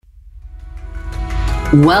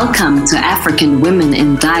Welcome to African Women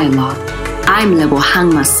in Dialogue. I'm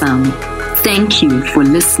Lebohang Masam. Thank you for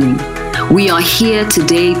listening. We are here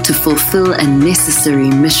today to fulfill a necessary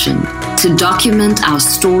mission, to document our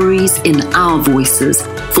stories in our voices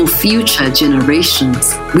for future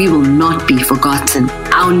generations. We will not be forgotten.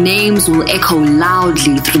 Our names will echo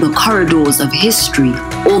loudly through the corridors of history.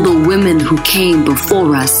 All the women who came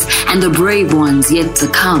before us and the brave ones yet to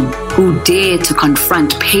come, who dare to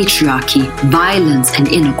confront patriarchy, violence, and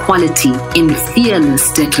inequality in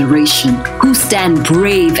fearless declaration, who stand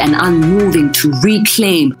brave and unmoving to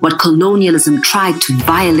reclaim what colonialism tried to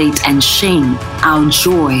violate and shame, our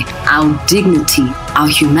joy, our dignity, our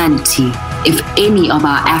humanity. If any of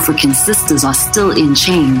our African sisters are still in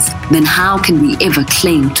chains, then how can we ever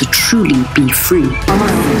claim to truly be free?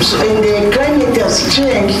 So the climate has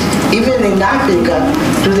changed, even in Africa,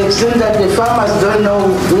 to the extent that the farmers don't know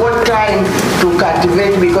what time to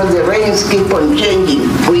cultivate because the rains keep on changing.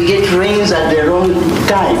 We get rains at the wrong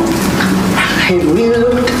time. Have we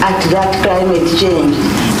looked at that climate change?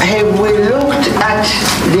 Have we looked at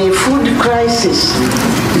the food crisis,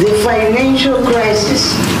 the financial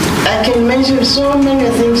crisis? I can mention so many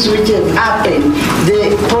things which have happened.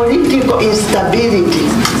 The political instability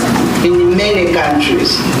in many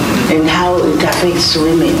countries and how it affects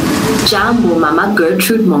women. Jambo, Mama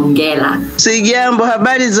Gertrude Mongella. Sijambo,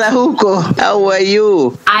 habari za huko? How are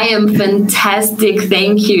you? I am fantastic,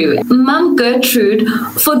 thank you. Mom Gertrude,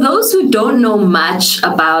 for those who don't know much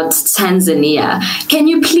about Tanzania, can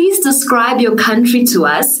you please describe your country to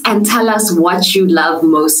us and tell us what you love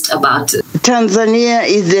most about it? Tanzania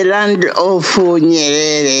is the land of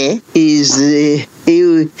Nyerere. He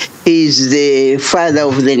is the father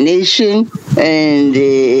of the nation, and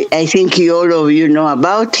I think all of you know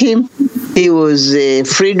about him. He was a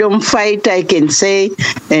freedom fighter, I can say,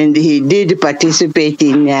 and he did participate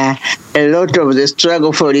in a lot of the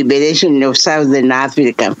struggle for liberation of Southern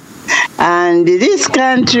Africa. And this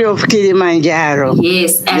country of Kilimanjaro,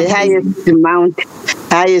 yes, the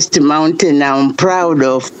highest mountain I'm proud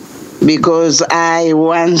of, because I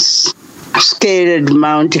once scaled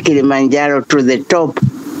Mount Kilimanjaro to the top,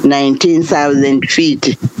 19,000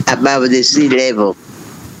 feet above the sea level.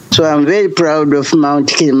 So I'm very proud of Mount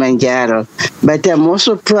Kilimanjaro, but I'm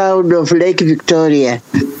also proud of Lake Victoria.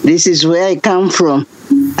 This is where I come from.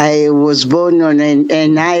 I was born on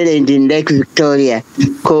an island in Lake Victoria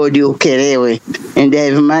called Ukerewe, and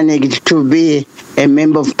I've managed to be a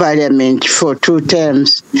member of parliament for 2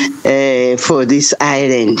 terms for this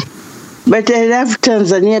island. But I love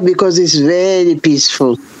Tanzania because it's very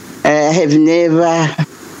peaceful. I have never,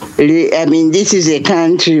 this is a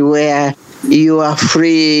country where you are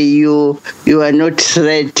free, you are not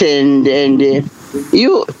threatened, and we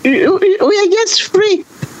are just free,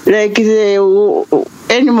 like the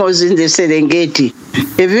animals in the Serengeti.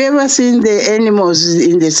 Have you ever seen the animals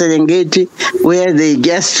in the Serengeti where they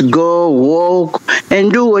just go, walk,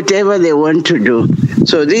 and do whatever they want to do?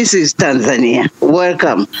 So this is Tanzania.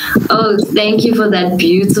 Welcome. Oh, thank you for that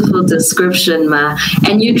beautiful description, Ma.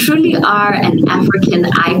 And you truly are an African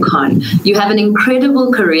icon. You have an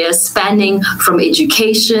incredible career spanning from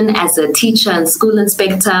education as a teacher and school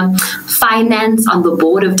inspector, finance on the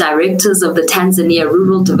board of directors of the Tanzania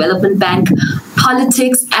Rural Development Bank,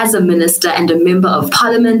 politics as a minister and a member of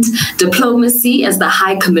parliament, diplomacy as the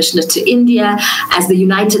High Commissioner to India, as the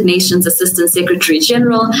United Nations Assistant Secretary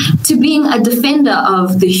General, to being a defender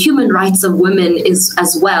of the human rights of women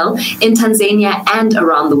as well in Tanzania and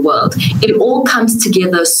around the world. It all comes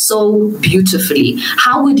together so beautifully.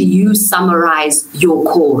 How would you summarize your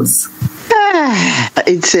cause?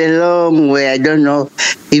 It's a long way. I don't know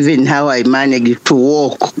even how I managed to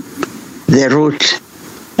walk the route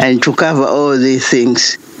and to cover all these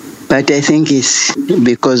things. But I think it's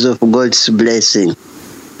because of God's blessing.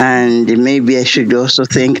 And maybe I should also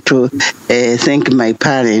thank my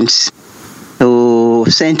parents who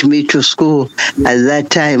sent me to school at that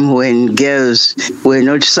time when girls were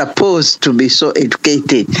not supposed to be so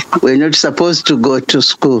educated, were not supposed to go to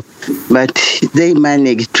school. But they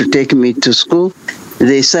managed to take me to school.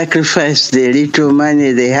 They sacrificed the little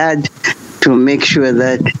money they had to make sure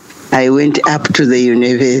that I went up to the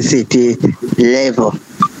university level.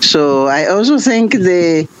 So I also think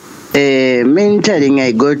the mentoring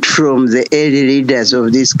I got from the early leaders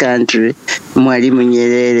of this country, Mwalimu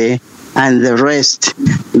Nyerere, and the rest,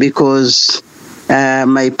 because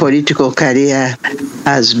my political career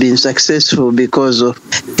has been successful because of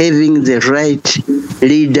having the right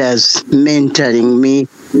leaders mentoring me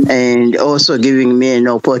and also giving me an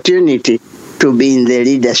opportunity to be in the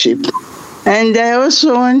leadership. And I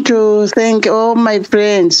also want to thank all my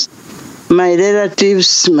friends my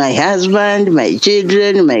relatives, my husband, my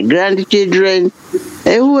children, my grandchildren,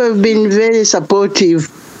 who have been very supportive,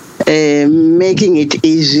 making it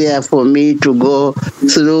easier for me to go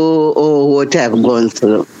through all what I've gone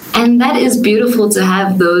through. And that is beautiful to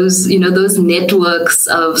have those, those networks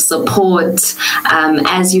of support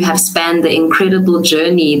as you have spanned the incredible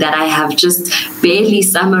journey that I have just barely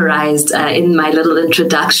summarized in my little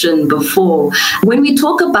introduction before. When we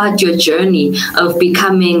talk about your journey of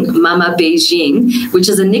becoming Mama Beijing, which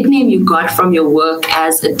is a nickname you got from your work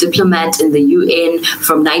as a diplomat in the UN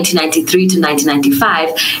from 1993 to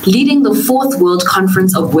 1995, leading the 4th World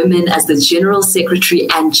Conference of Women as the General Secretary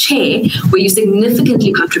and Chair, where you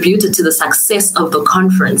significantly contributed to the success of the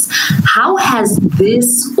conference. How has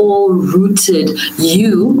this all rooted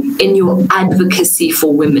you in your advocacy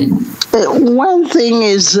for women? One thing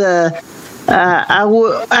is, I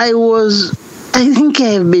think I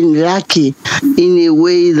have been lucky in a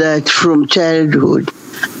way that from childhood,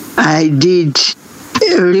 I did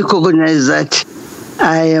recognize that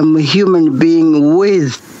I am a human being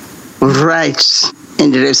with rights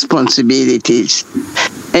and responsibilities.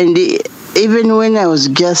 And even when I was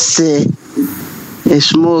just a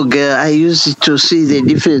small girl, I used to see the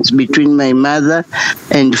difference between my mother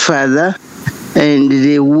and father and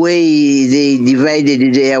the way they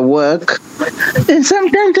divided their work. And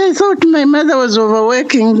sometimes I thought my mother was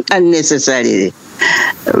overworking unnecessarily.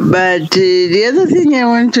 But the other thing I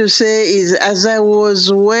want to say is, as I was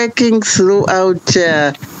working throughout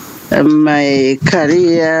my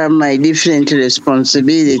career, my different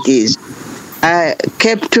responsibilities, I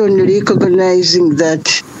kept on recognizing that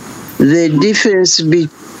the difference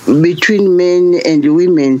between men and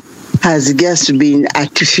women has just been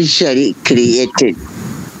artificially created.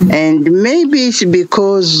 And maybe it's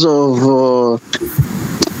because of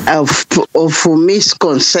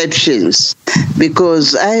misconceptions,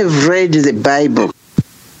 because I have read the Bible.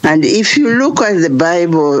 And if you look at the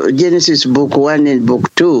Bible, Genesis book 1 and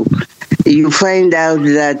book 2, you find out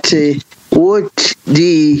that what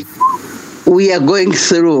we are going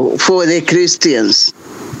through for the Christians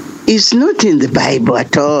is not in the Bible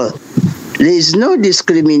at all. There is no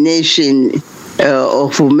discrimination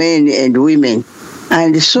of men and women.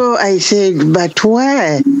 And so I said, but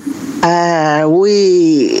why are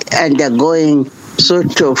we undergoing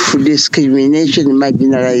sort of discrimination,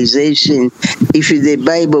 marginalization, if the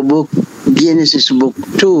Bible book, Genesis book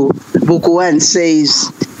 2, book 1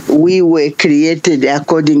 says we were created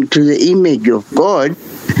according to the image of God,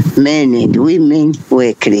 men and women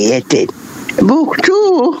were created. Book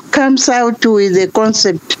 2 comes out with the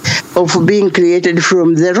concept of being created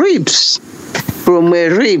from the ribs, from a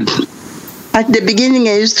rib. At the beginning,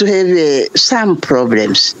 I used to have some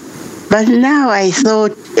problems. But now I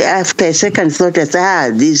thought, after a second thought, I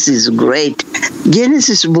said, this is great.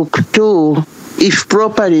 Genesis book 2, if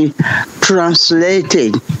properly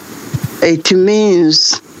translated, it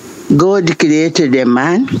means God created a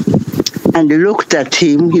man and looked at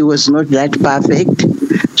him. He was not that perfect.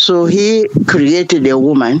 So he created a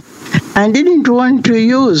woman and didn't want to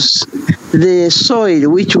use the soil,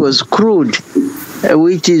 which was crude,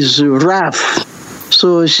 which is rough.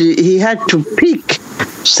 So he had to pick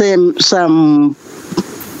some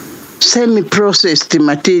semi-processed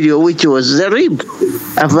material, which was the rib,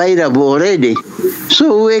 available already.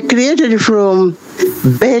 So we created from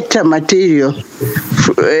better material,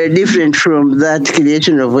 different from that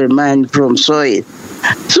creation of a man from soil.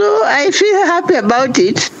 So I feel happy about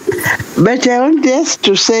it. But I want just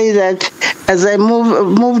to say that as I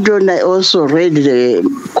moved on, I also read the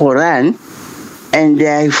Quran. And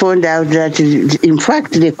I found out that, in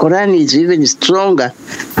fact, the Quran is even stronger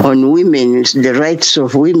on women, the rights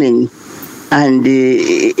of women. And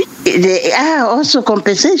there are also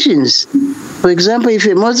compensations. For example, if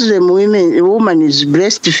a Muslim woman is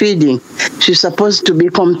breastfeeding, she's supposed to be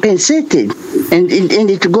compensated. And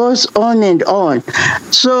it goes on and on.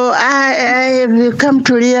 So I have come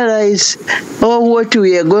to realize what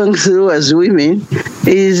we are going through as women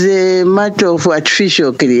is a matter of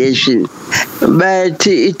artificial creation. But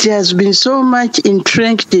it has been so much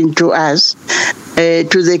entrenched into us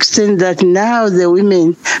to the extent that now the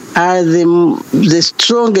women are the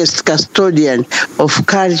strongest custodian of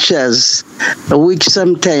cultures which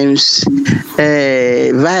sometimes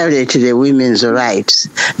violate the women's rights.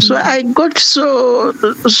 So I got so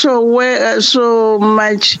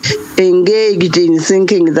much engaged in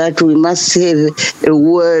thinking that we must have a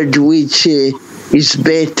word which is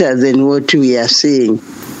better than what we are seeing.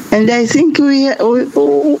 And I think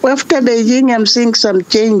after Beijing, I'm seeing some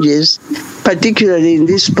changes, particularly in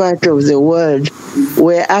this part of the world,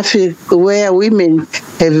 where women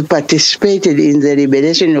have participated in the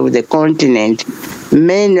liberation of the continent,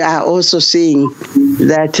 men are also seeing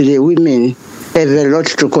that the women have a lot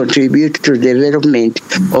to contribute to the development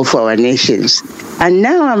of our nations. And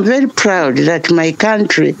now I'm very proud that my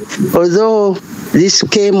country, although this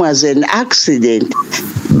came as an accident,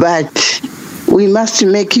 but we must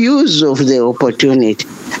make use of the opportunity.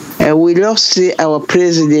 We lost our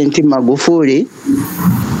President Magufuli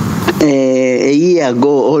a year ago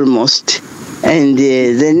almost, and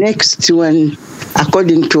the next one,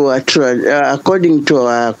 according to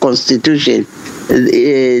our constitution,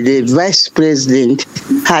 the vice president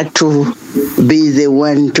had to be the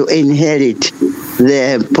one to inherit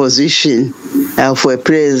the position of a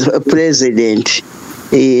president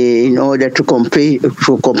in order to complete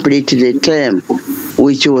the term,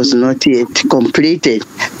 which was not yet completed.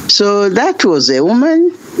 So that was a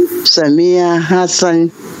woman, Samia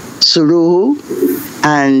Hassan Suluhu,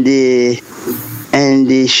 and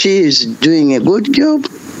she is doing a good job.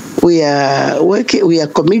 We are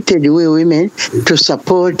committed, we women, to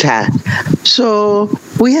support her. So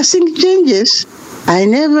we are seeing changes. I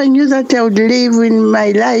never knew that I would live in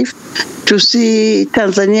my life to see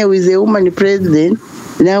Tanzania with a woman president.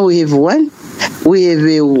 Now we have one. We have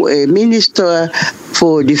a minister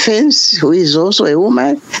for defense who is also a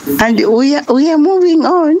woman, and we are moving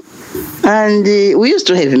on. And we used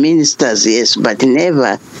to have ministers, yes, but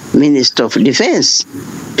never minister of defense.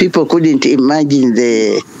 People couldn't imagine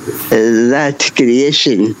that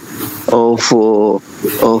creation of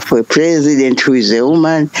a president who is a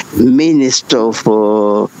woman, minister of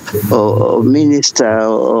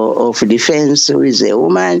defense who is a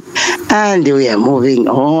woman, and we are moving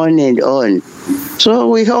on and on. So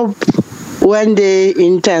we hope one day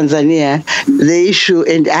in Tanzania, the issue,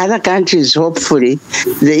 and other countries, hopefully,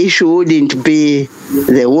 the issue wouldn't be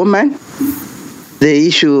the woman. The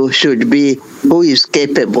issue should be who is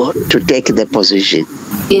capable to take the position.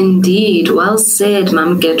 Indeed. Well said,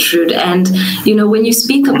 Mama Gertrude. And, when you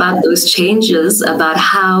speak about those changes, about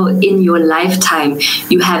how in your lifetime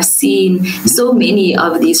you have seen so many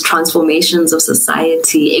of these transformations of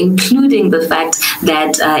society, including the fact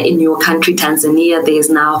that in your country, Tanzania,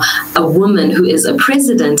 there's now a woman who is a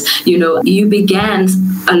president. You began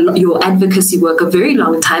your advocacy work a very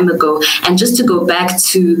long time ago. And just to go back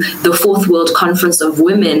to the Fourth World Conference of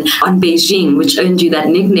Women on Beijing, which earned you that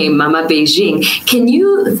nickname, Mama Beijing, can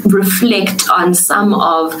you reflect on some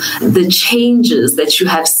of the changes that you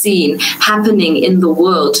have seen happening in the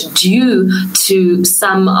world due to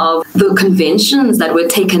some of the conventions that were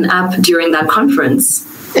taken up during that conference?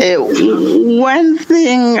 One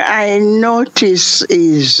thing I notice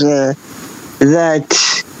is that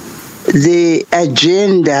the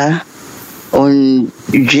agenda on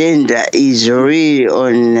gender is really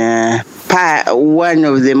on one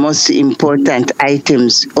of the most important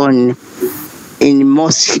items in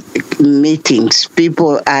most meetings.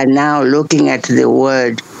 People are now looking at the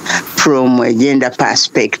world from a gender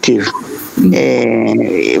perspective.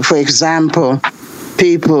 For example,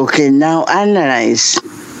 people can now analyze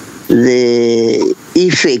the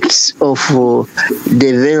effects of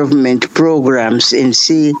development programs and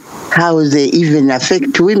see how they even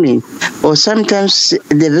affect women. Or sometimes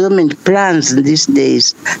development plans these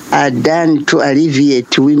days are done to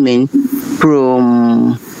alleviate women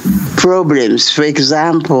from problems. For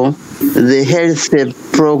example, the health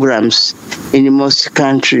programs in most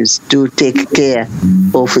countries do take care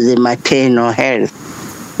of the maternal health,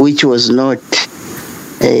 which was not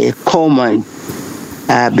common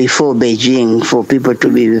before Beijing, for people to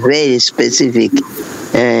be very specific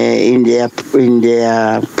in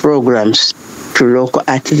their programs to look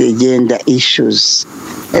at the gender issues.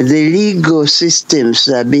 The legal systems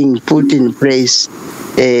are being put in place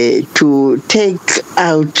to take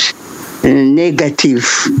out negative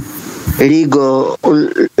legal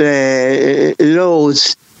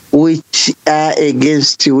laws which are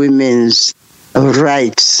against women's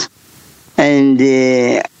rights. And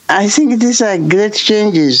I think these are great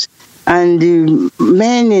changes. And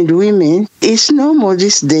men and women, it's normal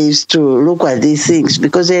these days to look at these things,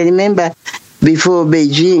 because I remember before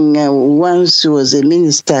Beijing, once was a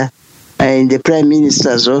minister in the Prime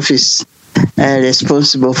Minister's office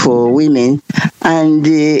responsible for women. And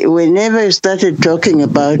whenever you started talking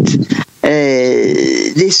about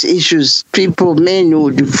these issues, men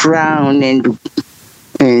would frown and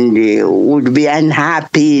would be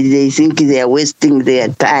unhappy. They think they are wasting their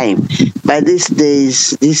time. But these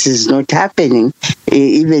days, this is not happening.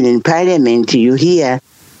 Even in Parliament, you hear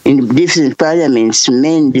in different parliaments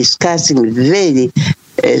men discussing very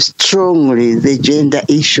strongly the gender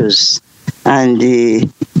issues. And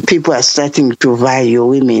people are starting to value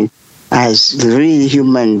women as real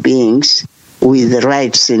human beings with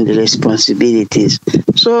rights and responsibilities.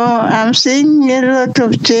 So I'm seeing a lot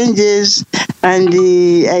of changes, and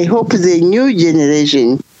I hope the new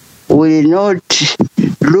generation will not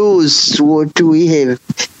lose what we have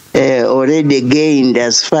already gained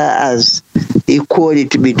as far as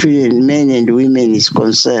equality between men and women is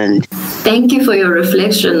concerned. Thank you for your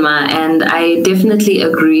reflection, Ma. And I definitely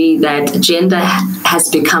agree that gender has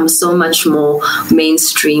become so much more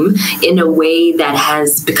mainstream in a way that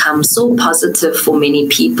has become so positive for many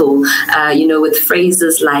people, with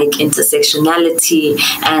phrases like intersectionality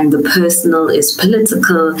and the personal is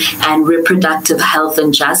political and reproductive health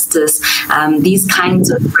and justice. These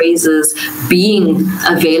kinds of phrases being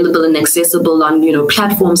available and accessible on,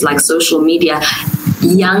 platforms like social media,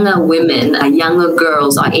 younger women, younger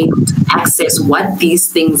girls are able to access what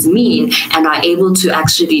these things mean and are able to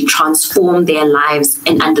actually transform their lives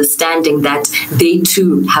in understanding that they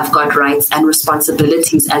too have got rights and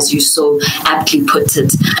responsibilities, as you so aptly put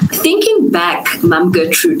it. Thinking back, Mom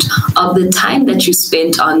Gertrude, of the time that you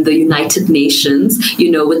spent on the United Nations,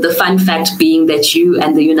 with the fun fact being that you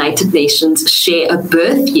and the United Nations share a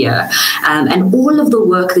birth year, and all of the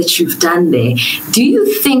work that you've done there, do you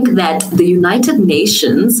think that the United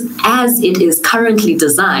Nations, as it is currently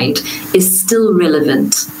designed, is still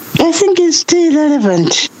relevant? I think it's still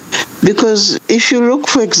relevant because if you look,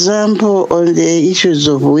 for example, on the issues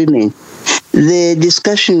of women, the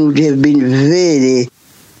discussion would have been very,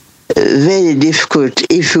 very difficult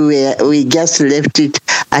if we just left it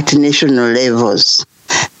at national levels.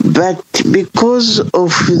 But because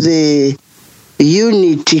of the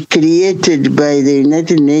unity created by the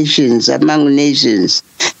United Nations among nations,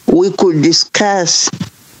 we could discuss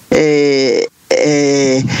the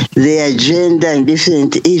agenda and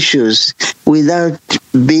different issues without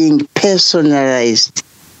being personalized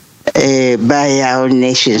by our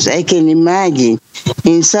nations. I can imagine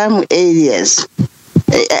in some areas,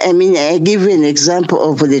 I give you an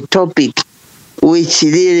example of the topic which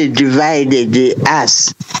really divided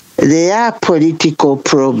us. There are political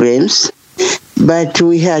problems, but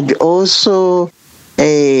we had also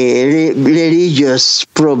religious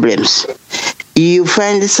problems. You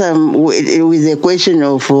find some with the question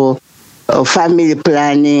of family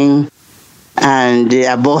planning and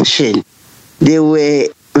abortion. They were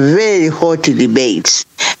very hot debates,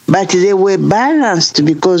 but they were balanced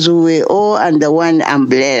because we were all under one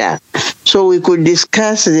umbrella. So we could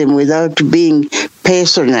discuss them without being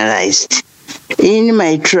personalized. In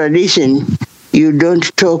my tradition, you don't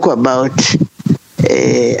talk about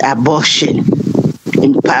abortion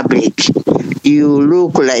in public. You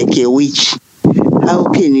look like a witch. How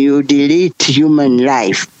can you delete human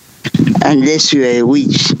life unless you are a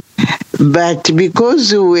witch? But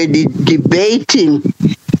because we were debating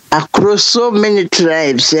across so many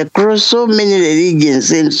tribes, across so many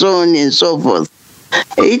religions, and so on and so forth,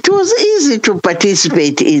 it was easy to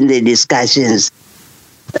participate in the discussions.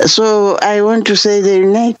 So I want to say the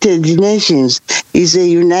United Nations is a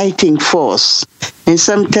uniting force, and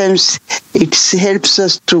sometimes it helps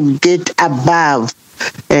us to get above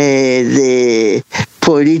the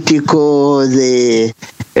political, the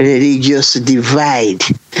religious divide.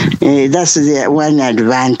 That's the one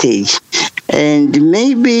advantage. And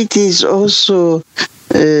maybe it is also,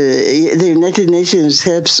 the United Nations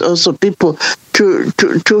helps also people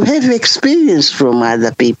to have experience from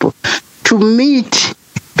other people, to meet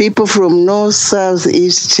people from north, south,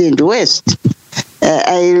 east, and west.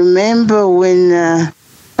 I remember when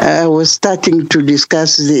I was starting to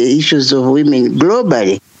discuss the issues of women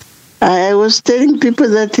globally, I was telling people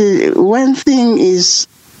that one thing is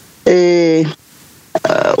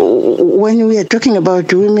when we are talking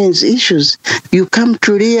about women's issues, you come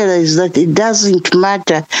to realize that it doesn't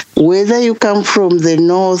matter whether you come from the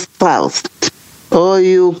north, south, or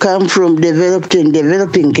you come from developed and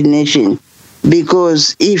developing nation.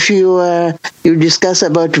 Because if you discuss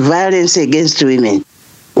about violence against women,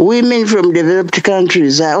 women from developed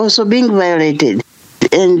countries are also being violated.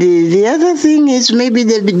 And the other thing is maybe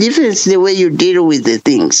the difference the way you deal with the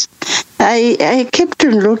things. I kept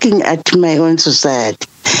on looking at my own society.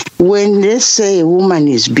 When, let's say, a woman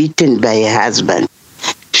is beaten by a husband,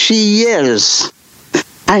 she yells,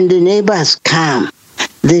 and the neighbors come.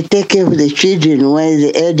 They take care of the children while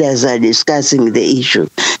the elders are discussing the issue.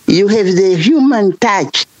 You have the human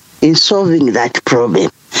touch in solving that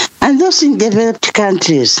problem. And those in developed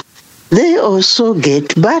countries, they also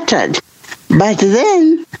get battered. But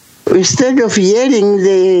then, instead of yelling,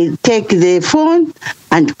 they take the phone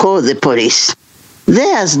and call the police.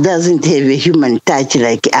 Theirs doesn't have a human touch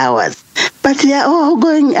like ours. But they are all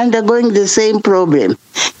undergoing the same problem.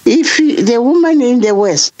 If the woman in the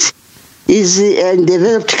West is in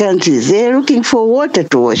developed countries. They're looking for water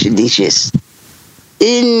to wash dishes.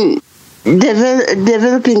 In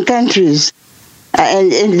developing countries,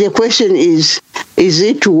 and the question is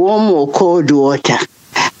it warm or cold water?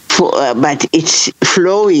 But it's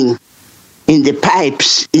flowing in the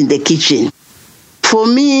pipes in the kitchen. For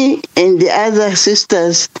me and the other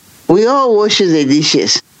sisters, we all wash the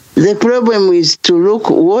dishes. The problem is to look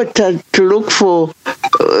for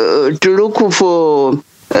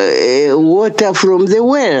water from the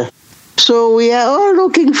well. So we are all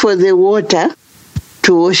looking for the water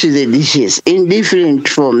to wash the dishes in different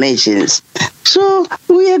formations. So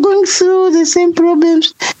we are going through the same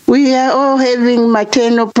problems. We are all having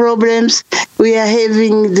maternal problems. We are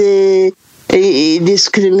having the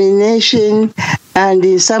discrimination, and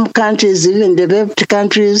in some countries, even developed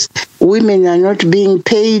countries, women are not being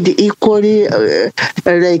paid equally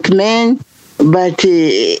like men. But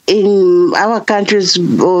in our countries,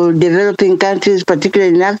 or developing countries,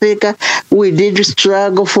 particularly in Africa, we did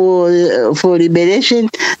struggle for liberation,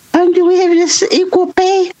 and we have this equal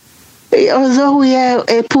pay, although we are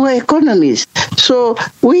poor economies. So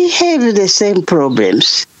we have the same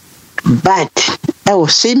problems, or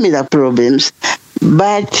similar problems,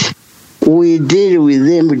 but we deal with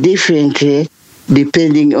them differently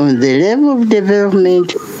depending on the level of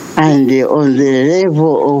development and on the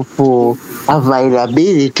level of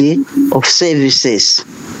availability of services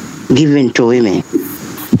given to women.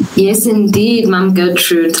 Yes, indeed, Mom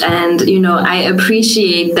Gertrude. And, I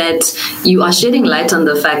appreciate that you are shedding light on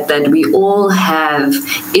the fact that we all have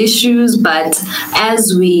issues, but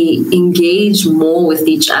as we engage more with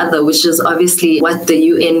each other, which is obviously what the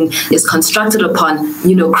UN is constructed upon,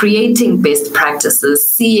 creating best practices,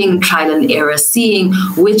 seeing trial and error, seeing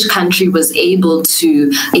which country was able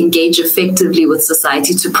to engage effectively with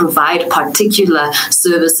society to provide particular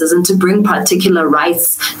services and to bring particular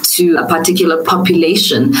rights to a particular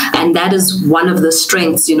population. And that is one of the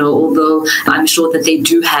strengths, although I'm sure that they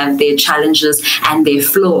do have their challenges and their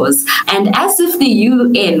flaws. And as if the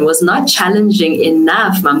UN was not challenging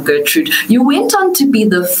enough, Mom Gertrude, you went on to be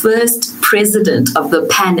the first president of the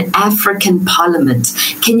Pan-African Parliament.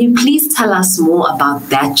 Can you please tell us more about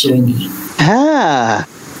that journey?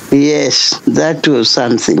 Yes, that was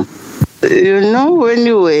something. When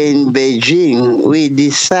we were in Beijing, we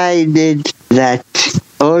decided that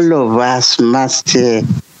all of us must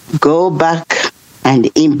go back and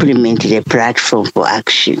implement the platform for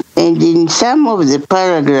action. And in some of the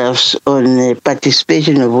paragraphs on the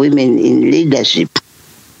participation of women in leadership,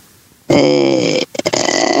 it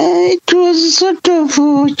was sort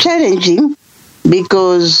of challenging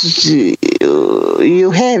because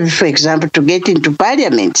you have, for example, to get into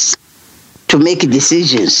parliaments to make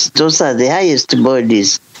decisions. Those are the highest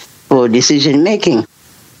bodies for decision making.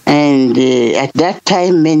 And at that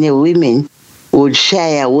time, many women would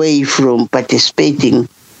shy away from participating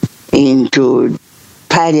into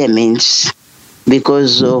parliaments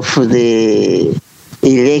because of the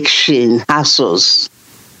election hassles.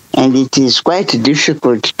 And it is quite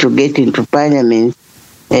difficult to get into parliament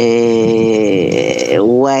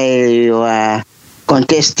while you are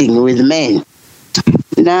contesting with men.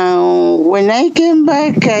 Now, when I came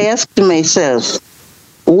back, I asked myself,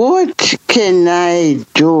 what can I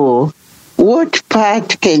do? What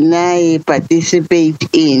part can I participate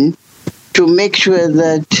in to make sure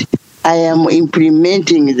that I am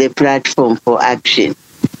implementing the platform for action?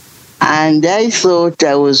 And I thought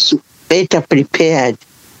I was better prepared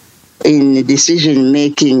in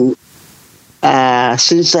decision-making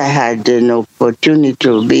since I had an opportunity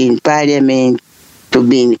to be in parliament, to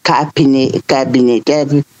be in cabinet.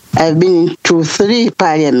 I've been to 3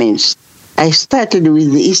 parliaments. I started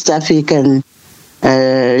with the East African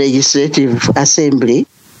Legislative Assembly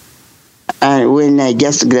when I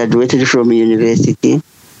just graduated from university.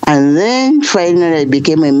 And then finally I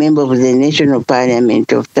became a member of the National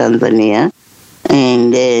Parliament of Tanzania.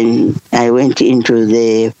 And then I went into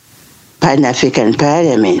the Pan-African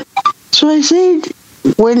Parliament. So I said,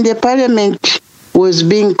 when the parliament was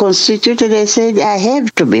being constituted, I said, I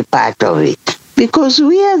have to be part of it. Because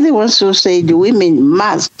we are the ones who said women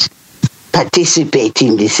must participate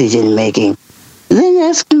in decision making. Then I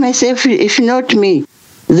asked myself, if not me,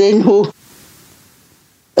 then who?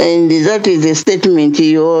 And that is a statement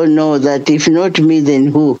you all know, that if not me, then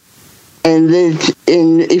who? And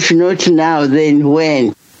if not now, then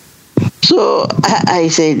when? So I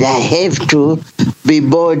said, I have to be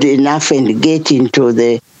bold enough and get into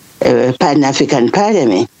the Pan-African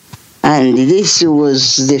Parliament. And this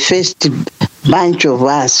was the first bunch of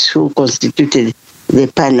us who constituted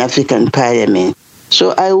the Pan-African Parliament.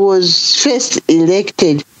 So I was first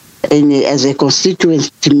elected as a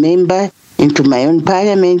constituent member into my own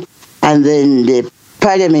parliament, and then the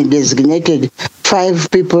parliament designated 5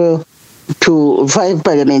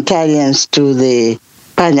 parliamentarians to the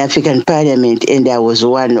Pan-African Parliament, and I was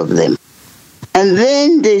one of them. And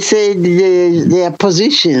then they said their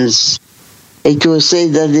positions. It was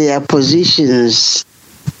said that their positions,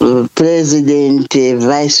 president,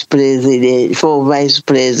 vice president, 4 vice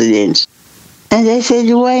presidents. And I said,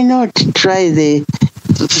 why not try the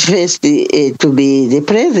first to be the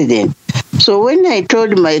president? So when I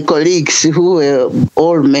told my colleagues, who were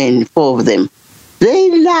all men, 4 of them,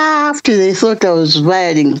 they laughed. They thought I was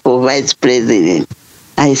vying for vice president.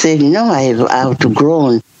 I said, no, I've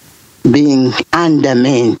outgrown being under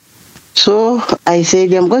men. So I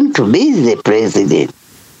said, I'm going to be the president.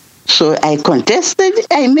 So I contested,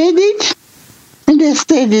 I made it, and I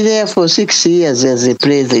stayed there for 6 years as the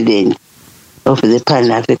president of the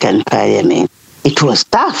Pan-African Parliament. It was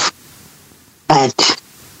tough, but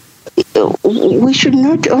we should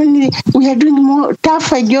not only, we are doing more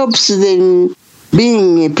tougher jobs than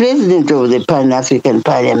being a president of the Pan-African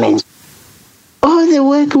Parliament. All the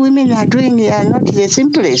work women are doing are not the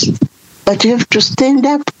simplest, but you have to stand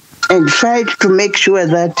up and fight to make sure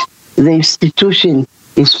that the institution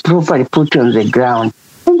is properly put on the ground.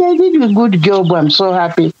 And I did a good job. I'm so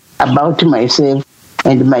happy about myself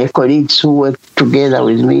and my colleagues who worked together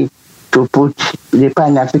with me to put the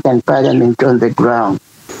Pan-African Parliament on the ground.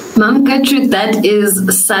 Mom Gertrude, that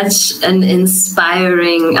is such an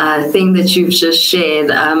inspiring thing that you've just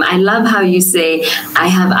shared. I love how you say, I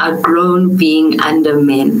have outgrown being under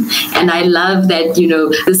men. And I love that,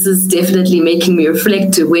 this is definitely making me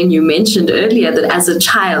reflect to when you mentioned earlier that as a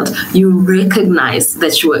child, you recognize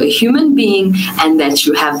that you are a human being and that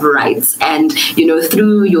you have rights. And,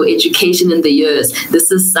 through your education in the years,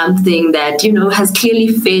 this is something that, has clearly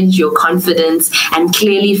fed your confidence and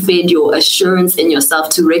clearly fed your assurance in yourself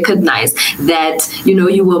to recognize that,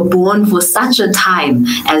 you were born for such a time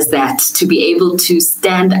as that, to be able to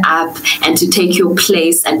stand up and to take your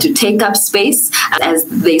place and to take up space, as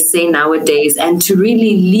they say nowadays, and to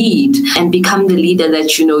really lead and become the leader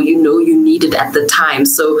that you needed at the time.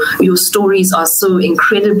 So your stories are so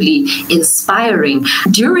incredibly inspiring.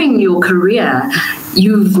 During your career,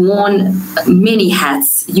 you've worn many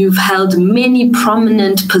hats. You've held many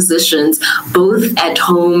prominent positions, both at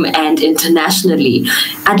home and internationally.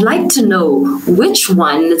 I'd like to know which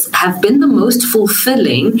ones have been the most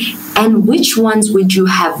fulfilling and which ones would you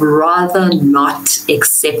have rather not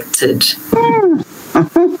accepted?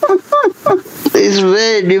 It's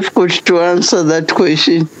very difficult to answer that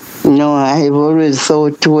question. I've always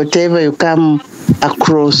thought whatever you come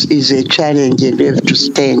across is a challenge and you have to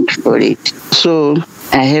stand for it. So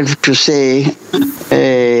I have to say,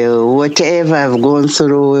 whatever I've gone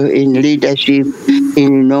through in leadership,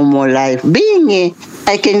 in normal life,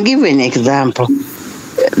 I can give an example.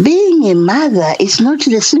 Being a mother is not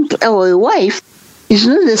or a wife is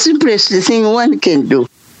not the simplest thing one can do.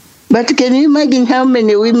 But can you imagine how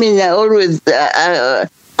many women are always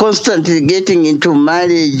constantly getting into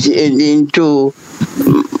marriage and into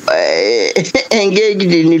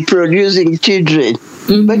engaged in producing children?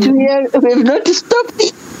 Mm-hmm. But we have not stopped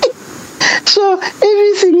it. So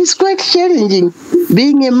everything is quite challenging.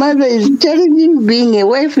 Being a mother is challenging. Being a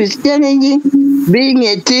wife is challenging. Being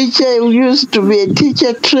a teacher, who used to be a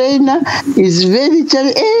teacher trainer, is very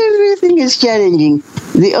challenging. Everything is challenging.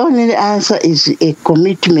 The only answer is a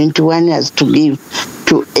commitment one has to give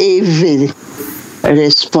to every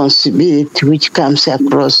responsibility which comes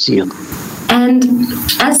across you. And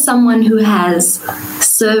as someone who has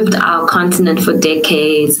served our continent for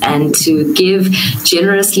decades and to give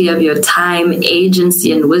generously of your time,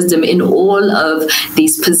 agency, and wisdom in all of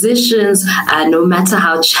these positions, no matter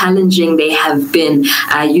how challenging they have been,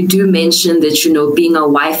 you do mention that, being a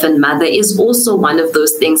wife and mother is also one of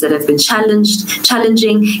those things that have been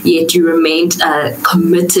challenging, yet you remained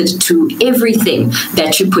committed to everything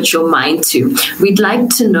that you put your mind to. We'd like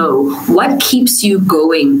to know what keeps you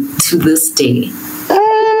going to this day.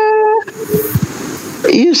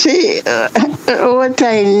 You see, what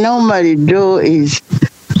I normally do is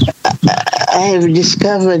I have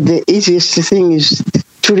discovered the easiest thing is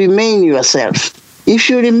to remain yourself. If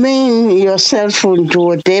you remain yourself into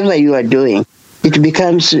whatever you are doing, it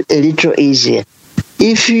becomes a little easier.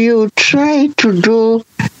 If you try to do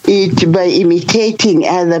it by imitating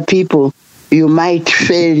other people, you might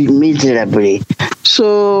fail miserably.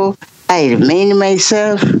 So I remain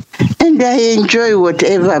myself and I enjoy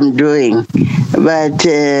whatever I'm doing. But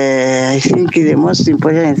I think the most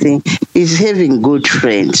important thing is having good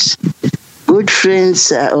friends. Good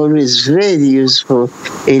friends are always very useful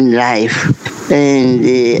in life. And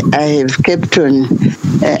I have kept on,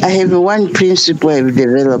 I have one principle I've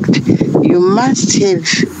developed. You must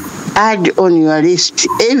add on your list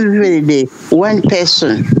every day one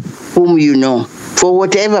person whom you know, for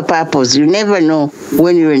whatever purpose. You never know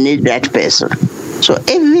when you will need that person. So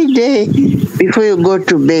every day before you go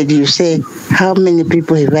to bed, you say, how many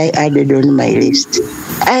people have I added on my list?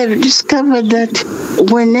 I have discovered that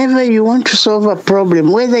whenever you want to solve a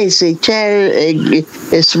problem, whether it's a child,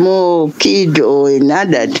 a small kid, or an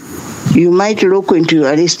adult, you might look into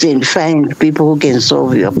your list and find people who can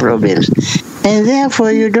solve your problems. And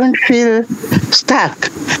therefore, you don't feel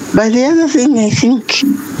stuck. But the other thing, I think,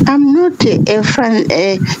 I'm not a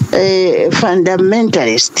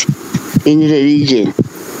fundamentalist in religion,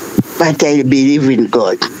 but I believe in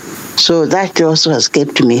God. So that also has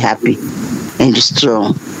kept me happy and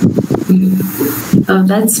strong. Oh,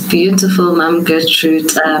 that's beautiful, Mom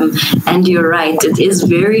Gertrude. And you're right. It is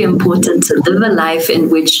very important to live a life in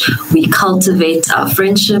which we cultivate our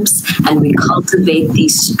friendships and we cultivate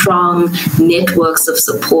these strong networks of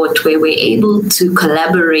support where we're able to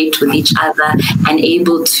collaborate with each other and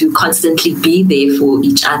able to constantly be there for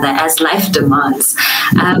each other as life demands.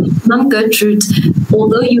 Mom Gertrude,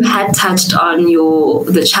 although you had touched on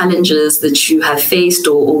the challenges that you have faced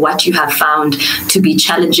or what you have found to be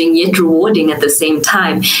challenging yet rewarding at the same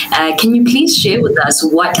time, can you please share with us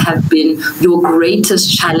what have been your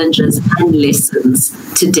greatest challenges and lessons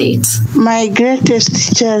to date? My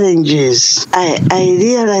greatest challenges, I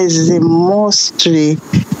realized them mostly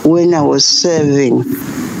when I was serving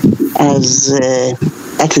as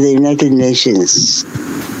at the United Nations.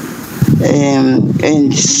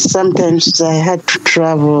 And sometimes I had to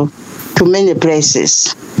travel to many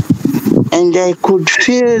places. And I could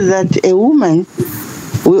feel that a woman,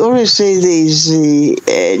 we always say there is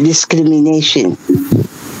discrimination.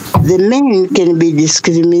 The men can be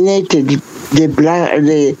discriminated,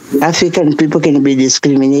 the African people can be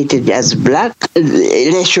discriminated as black,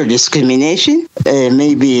 racial discrimination,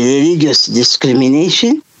 maybe religious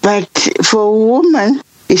discrimination. But for a woman,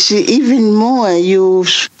 you see, even more, you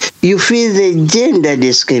feel the gender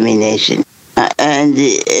discrimination. And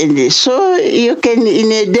so you can,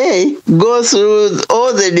 in a day, go through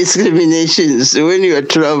all the discriminations when you are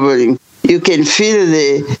traveling. You can feel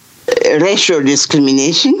the racial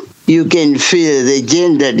discrimination. You can feel the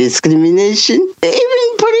gender discrimination,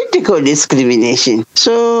 even political discrimination.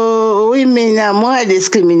 So women are more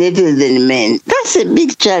discriminated than men. That's a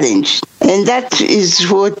big challenge. And that is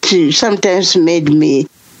what sometimes made me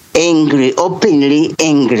angry, openly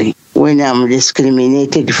angry, when I'm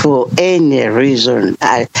discriminated for any reason,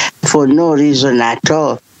 for no reason at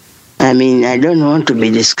all. I mean, I don't want to be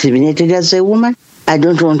discriminated as a woman. I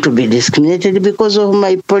don't want to be discriminated because of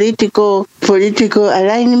my political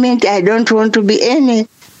alignment. I don't want to be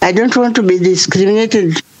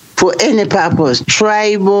discriminated for any purpose,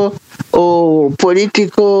 tribal or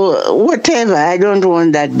political, whatever. I don't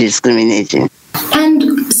want that discrimination.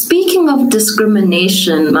 And speaking of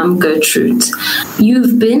discrimination, Mom Gertrude,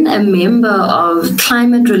 you've been a member of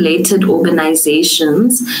climate-related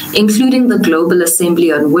organizations, including the Global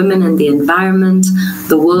Assembly on Women and the Environment,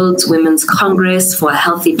 the World Women's Congress for a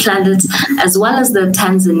Healthy Planet, as well as the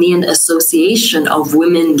Tanzanian Association of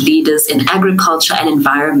Women Leaders in Agriculture and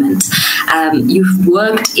Environment. You've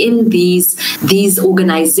worked in these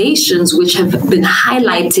organizations which have been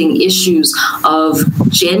highlighting issues of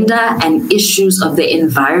gender and issues of the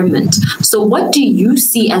environment. So what do you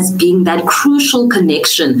see as being that crucial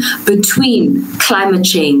connection between climate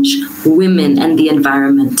change, women, and the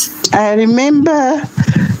environment? I remember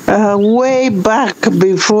way back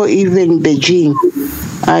before even Beijing,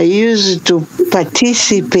 I used to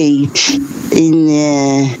participate in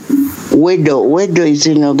WEDO. WEDO is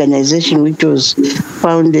an organization which was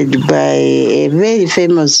founded by a very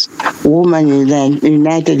famous woman in the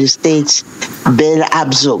United States, Bella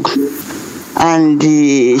Abzug. And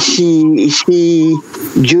she,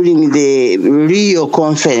 during the Rio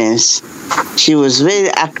conference, she was very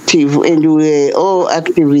active, and we were all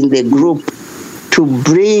active in the group to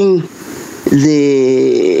bring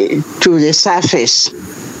to the surface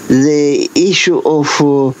the issue of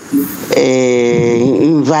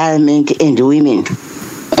environment and women.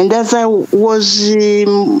 And as I was, we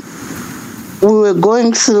were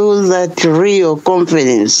going through that Rio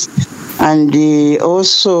conference and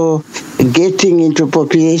also getting into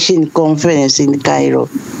population conference in Cairo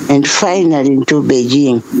and finally into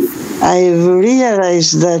Beijing, I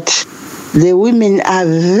realized that the women are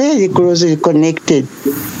very closely connected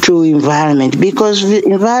to environment because the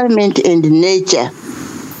environment and nature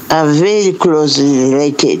are very closely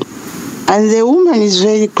related. And the woman is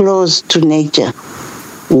very close to nature,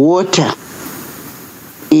 water,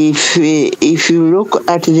 if you look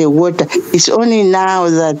at the water, it's only now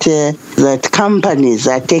that companies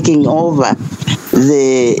are taking over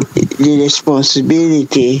the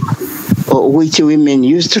responsibility which women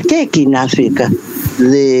used to take in Africa,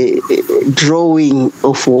 the drawing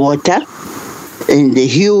of water and the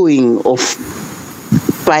hewing of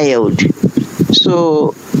firewood.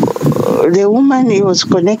 So the woman was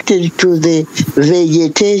connected to the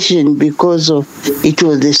vegetation because it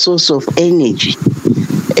was the source of energy.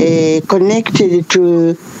 Connected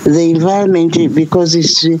to the environment because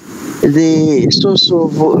it's the source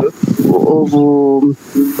of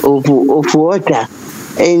water.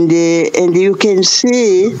 And you can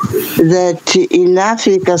see that in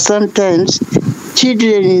Africa sometimes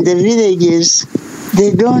children in the villages,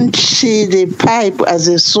 they don't see the pipe as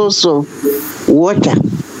a source of water.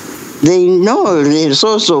 They know the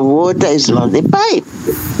source of water is not the pipe.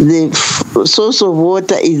 The source of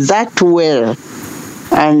water is that well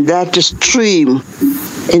and that stream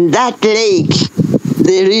and that lake,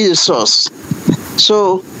 the real source.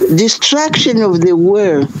 So destruction of the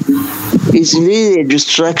world is really a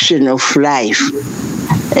destruction of life.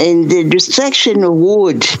 And the destruction of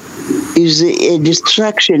wood is a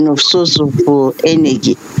destruction of source of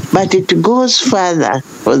energy. But it goes further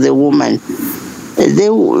for the woman.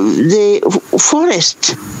 The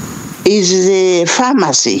forest is the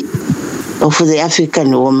pharmacy of the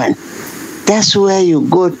African woman. That's where you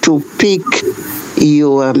go to pick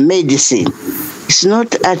your medicine. It's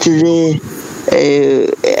not at the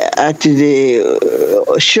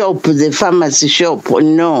shop, the pharmacy shop.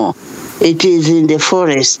 No, it is in the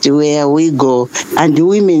forest where we go, and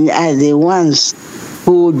women are the ones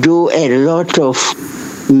who do a lot of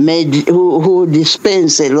who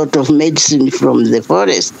dispense a lot of medicine from the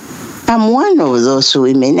forest. I'm one of those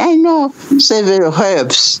women. I know several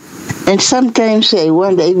herbs, and sometimes I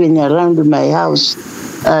wander even around my house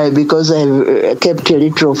because I've kept a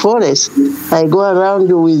little forest. I go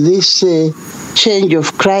around with this change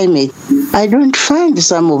of climate. I don't find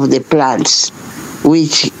some of the plants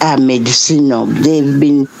which are medicinal. They've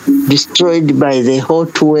been destroyed by the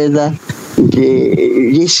hot weather.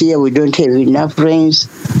 This year we don't have enough rains.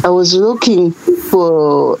 I was looking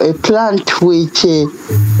for a plant which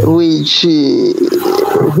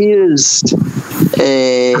heals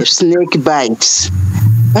snake bites,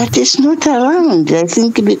 but it's not around. I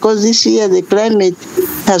think because this year the climate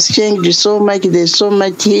has changed so much, there's so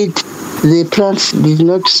much heat, the plants did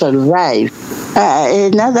not survive.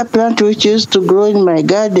 Another plant which used to grow in my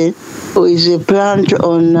garden is a plant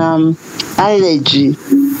on allergy,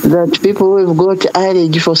 that people who have got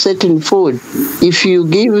allergy for certain food, if you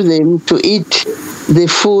give them to eat the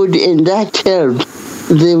food and that help,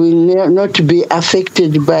 they will not be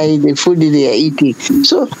affected by the food they are eating.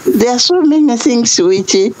 So there are so many things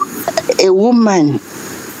which a woman,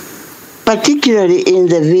 particularly in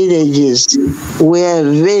the villages where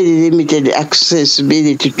very limited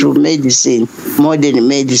accessibility to medicine, modern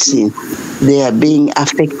medicine, they are being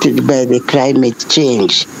affected by the climate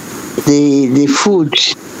change. The food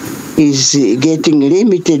is getting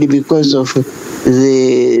limited because of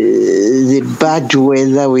the bad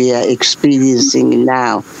weather we are experiencing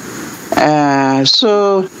now.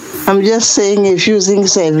 So I'm just saying a few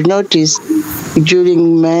things I've noticed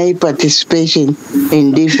during my participation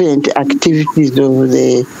in different activities of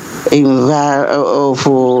the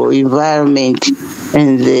environment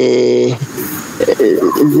and the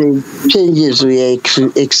changes we are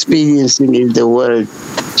experiencing in the world.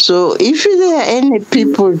 So if there are any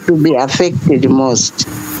people to be affected most,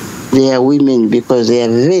 they are women, because they are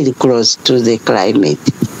very close to the climate,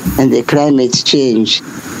 and the climate change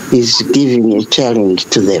is giving a challenge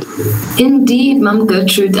to them. Indeed, Mom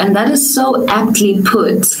Gertrude, and that is so aptly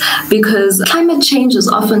put, because climate change is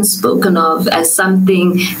often spoken of as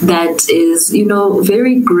something that is,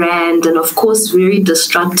 very grand and of course very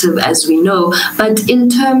destructive, as we know, but in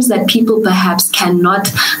terms that people perhaps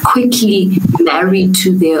cannot quickly marry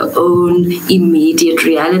to their own immediate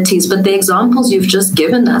realities. But the examples you've just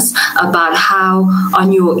given us about how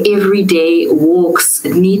on your everyday walks,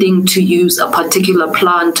 needing to use a particular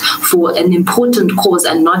plant for an important cause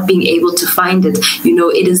and not being able to find it,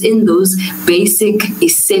 it is in those basic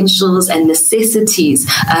essentials and necessities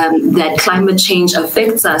that climate change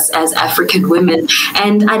affects us as African women.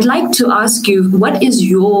 And I'd like to ask you, what is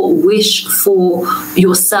your wish for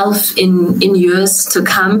yourself in years to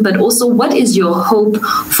come, but also what is your hope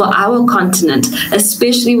for our continent,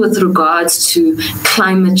 especially with regards to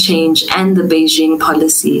climate change and the Beijing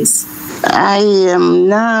policies? I am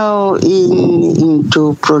now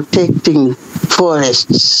into protecting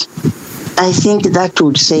forests. I think that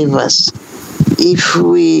would save us. If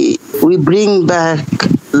we bring back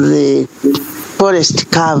the forest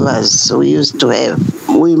covers we used to have,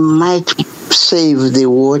 we might save the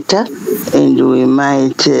water and we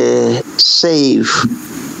might save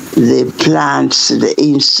the plants, the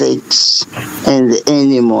insects, and the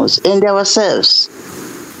animals, and ourselves.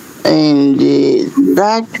 And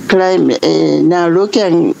that climate, now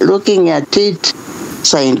looking at it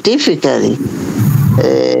scientifically,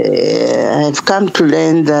 I've come to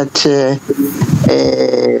learn that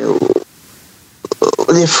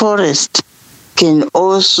the forest can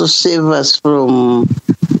also save us from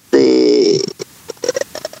the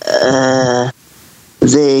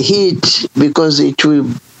heat, because it will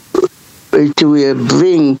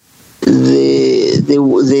bring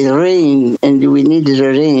the rain, and we need the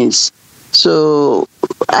rains. So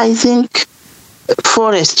I think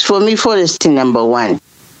forest, for me, forest is number one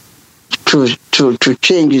to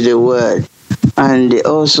change the world, and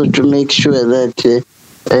also to make sure that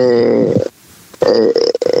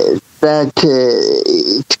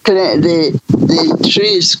the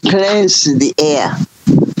trees cleanse the air.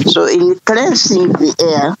 So in cleansing the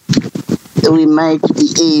air, we might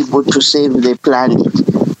be able to save the planet.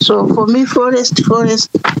 So for me, forest,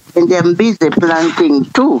 and I'm busy planting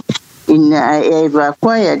too. I've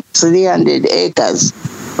acquired 300 acres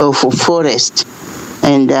of forest,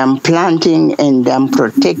 and I'm planting and I'm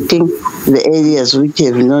protecting the areas which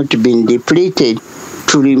have not been depleted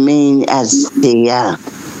to remain as they are.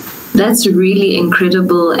 That's really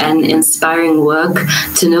incredible and inspiring work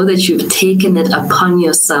to know that you've taken it upon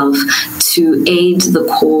yourself to aid the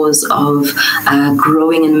cause of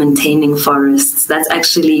growing and maintaining forests. That's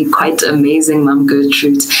actually quite amazing, Mom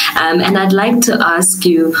Gertrude. And I'd like to ask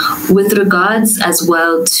you, with regards as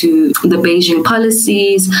well to the Beijing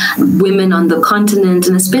policies, women on the continent,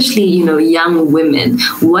 and especially, young women,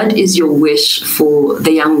 what is your wish for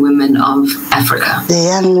the young women of Africa?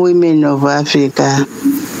 The young women of Africa,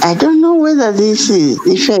 I don't know whether this is,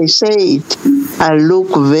 if I say it, I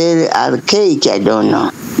look very archaic, I don't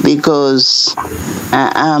know, because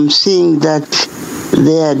I'm seeing that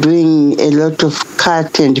they are doing a lot of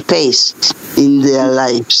cut and paste in their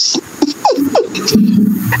lives.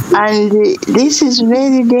 And this is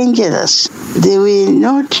very dangerous. They will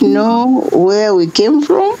not know where we came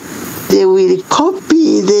from. They will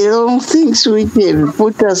copy the wrong things which have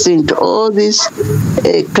put us into all these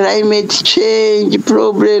climate change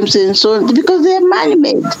problems and so on, because they are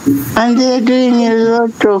man-made. And they are doing a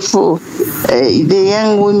lot of, the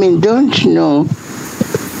young women don't know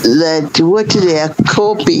that what they are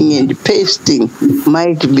copying and pasting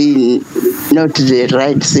might be not the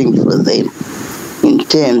right thing for them in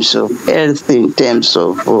terms of health, in terms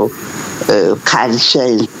of culture,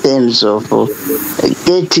 in terms of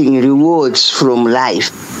getting rewards from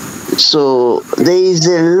life. So there is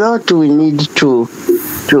a lot we need to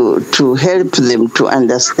help them to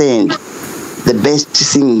understand the best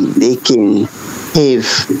thing they can have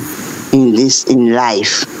in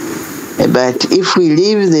life. But if we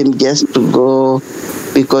leave them just to go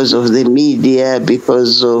because of the media,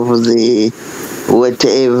 because of the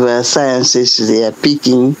whatever sciences they are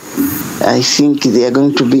picking, I think they are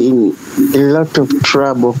going to be in a lot of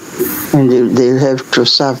trouble, and they'll have to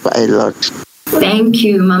suffer a lot. Thank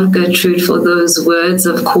you, Mom Gertrude, for those words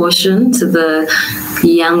of caution to the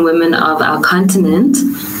young women of our continent.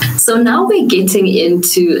 So now we're getting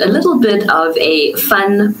into a little bit of a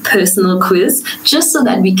fun personal quiz, just so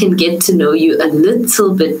that we can get to know you a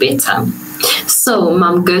little bit better. So,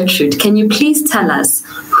 Mom Gertrude, can you please tell us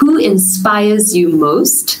who inspires you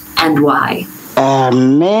most and why?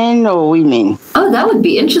 Men or women? Oh, that would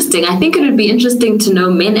be interesting. I think it would be interesting to know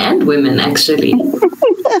men and women, actually.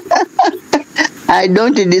 I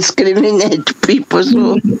don't discriminate people,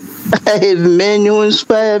 so I have men who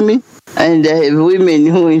inspire me, and I have women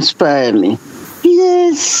who inspire me.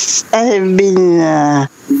 Yes, I have been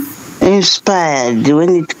inspired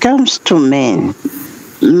when it comes to men.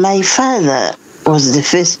 My father was the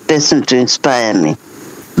first person to inspire me.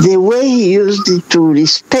 The way he used it to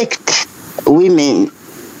respect women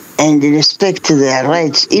and respect their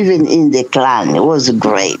rights, even in the clan, was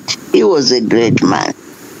great. He was a great man.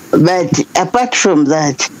 But apart from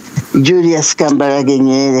that, Julius Kambarage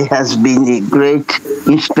Nyerere has been a great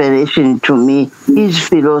inspiration to me. His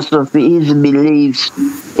philosophy, his beliefs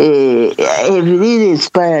have really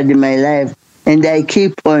inspired my life, and I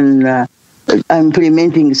keep on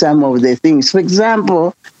implementing some of the things. For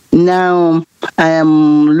example, now I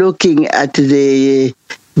am looking at the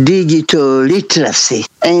digital literacy,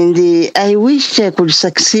 and I wish I could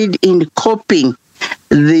succeed in copying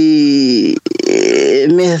the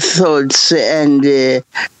methods and the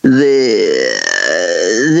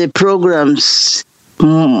programs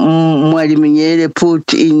Mwalimu Nyerere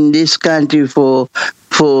put in this country for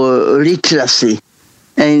literacy.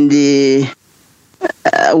 And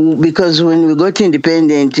because when we got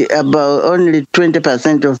independent, about only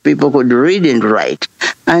 20% of people could read and write.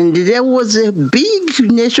 And there was a big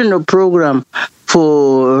national program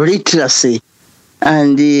for literacy.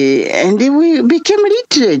 And we became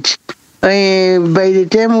literate. By the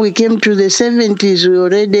time we came to the 70s, we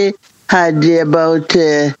already had about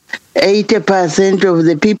 80% of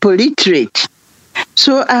the people literate.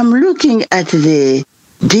 So I'm looking at the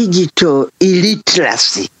digital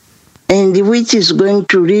illiteracy, and which is going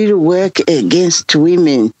to really work against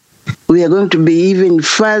women. We are going to be even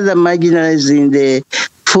further marginalized in the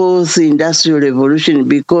fourth industrial revolution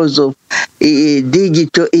because of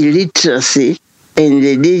digital illiteracy and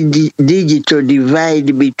the digital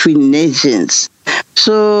divide between nations.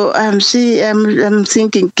 So I'm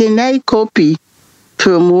thinking, can I copy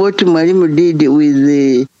from what Mwalimu did with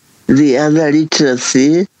the other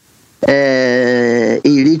literacy,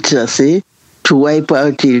 illiteracy, to wipe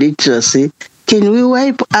out illiteracy? Can we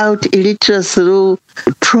wipe out illiteracy through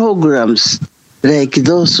programs like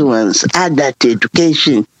those ones, adult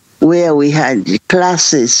education, where we had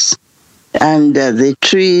classes under the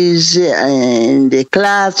trees and the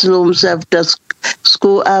classrooms after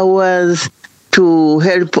school hours to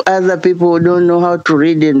help other people who don't know how to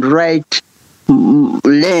read and write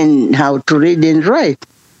learn how to read and write?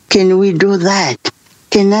 Can we do that?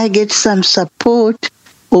 Can I get some support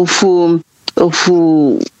of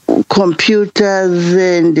computers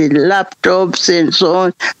and laptops and so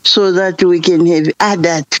on, so that we can have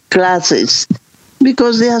adult classes?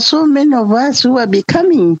 Because there are so many of us who are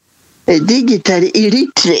becoming digitally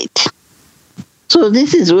illiterate. So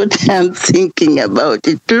this is what I'm thinking about.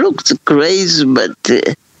 It looks crazy, but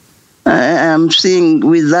I'm seeing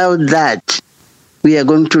without that, we are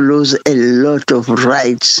going to lose a lot of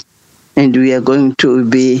rights, and we are going to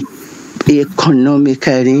be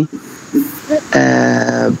economically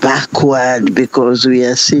backward, because we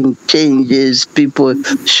are seeing changes, people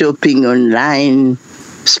shopping online,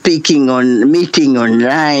 meeting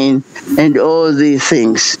online, and all these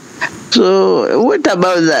things. So what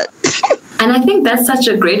about that? And I think that's such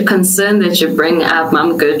a great concern that you bring up,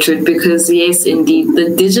 Mom Gertrude, because yes, indeed, the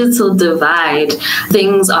digital divide,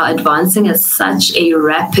 things are advancing at such a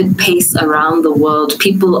rapid pace around the world.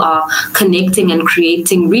 People are connecting and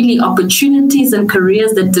creating really opportunities and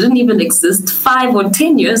careers that didn't even exist 5 or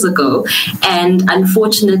 10 years ago. And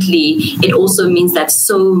unfortunately, it also means that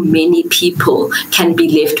so many people can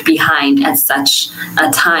be left behind at such a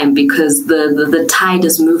time, because the tide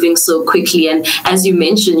is moving so quickly. And as you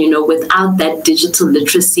mentioned, without that digital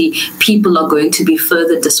literacy, people are going to be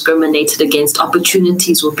further discriminated against.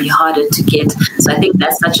 Opportunities will be harder to get. So I think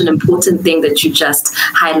that's such an important thing that you just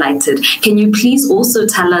highlighted. Can you please also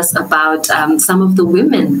tell us about some of the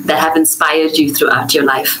women that have inspired you throughout your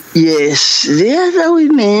life? Yes, the other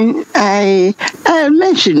women, I'll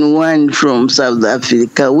mention one from South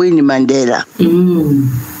Africa, Winnie Mandela.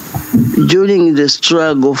 During the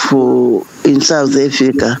struggle in South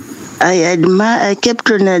Africa, I kept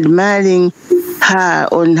on admiring her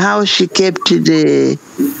on how she kept the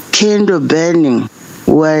candle burning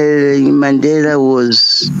while Mandela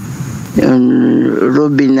was on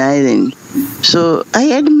Robben Island. So I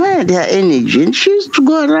admired her energy, and she used to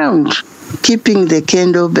go around keeping the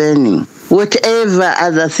candle burning. Whatever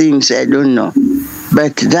other things, I don't know.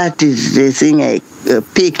 But that is the thing I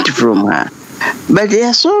picked from her. But there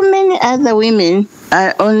are so many other women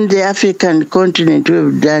on the African continent who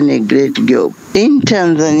have done a great job. In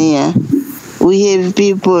Tanzania, we have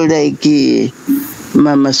people like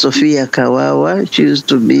Mama Sophia Kawawa. She used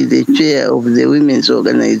to be the chair of the women's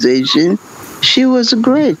organization. She was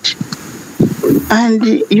great. And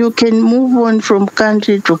you can move on from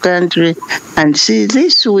country to country and see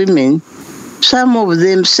these women, some of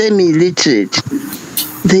them semi-literate.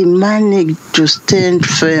 They managed to stand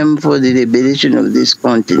firm for the liberation of this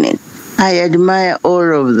continent. I admire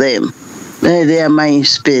all of them. They are my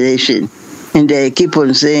inspiration. And I keep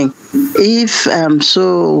on saying, if I'm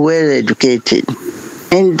so well educated,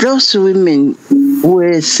 and those women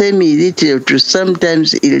were semi-literate to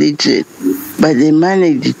sometimes illiterate, but they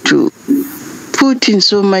managed to put in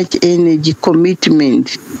so much energy,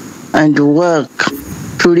 commitment, and work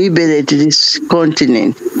to liberate this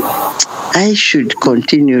continent, I should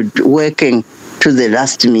continue working to the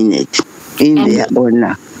last minute in their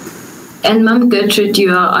honor. And Mom Gertrude,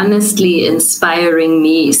 you are honestly inspiring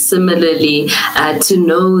me similarly to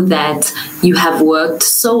know that you have worked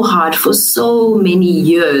so hard for so many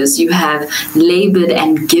years. You have labored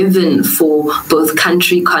and given for both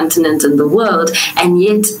country, continent, and the world, and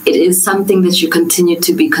yet it is something that you continue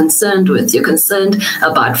to be concerned with. You're concerned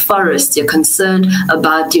about forests. You're concerned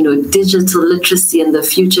about, digital literacy and the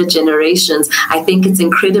future generations. I think it's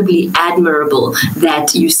incredibly admirable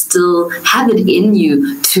that you still have it in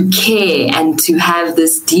you to care and to have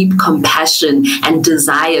this deep compassion and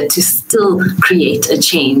desire to still create a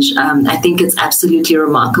change. I think it's absolutely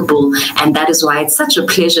remarkable, and that is why it's such a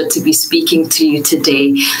pleasure to be speaking to you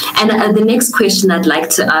today. And the next question I'd like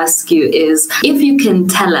to ask you is, if you can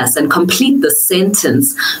tell us and complete the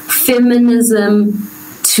sentence, feminism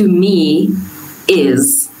to me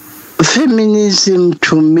is... Feminism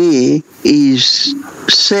to me is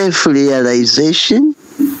self-realization,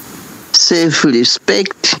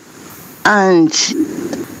 self-respect, and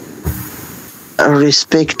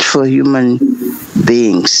respect for human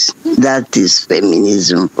beings. That is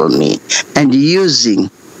feminism for me. And using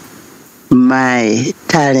my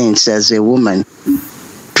talents as a woman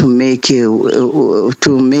to make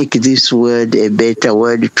this world a better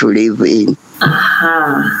world to live in.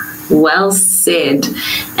 Aha. Well said.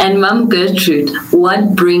 And Mom Gertrude,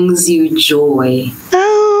 what brings you joy?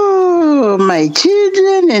 Oh, my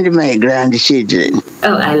children and my grandchildren.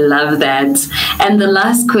 Oh, I love that. And the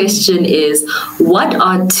last question is, what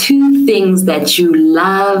are 2 things that you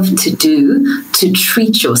love to do to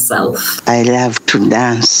treat yourself? I love to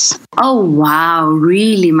dance. Oh, wow.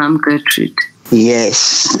 Really, Mom Gertrude?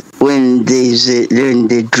 Yes. When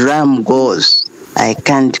the drum goes, I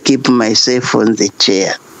can't keep myself on the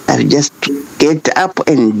chair. I just get up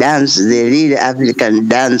and dance the real African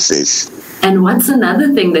dances. And what's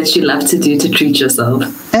another thing that you love to do to treat yourself?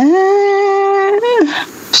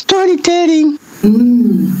 Storytelling.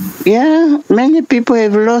 Yeah, many people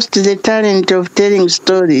have lost the talent of telling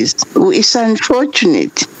stories. It's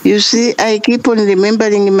unfortunate. You see, I keep on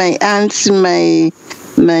remembering my aunts, my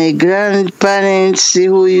grandparents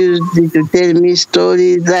who used to tell me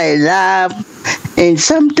stories I love. And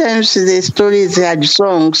sometimes the stories had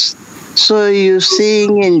songs. So you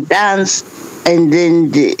sing and dance. And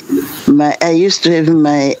then I used to have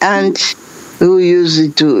my aunt who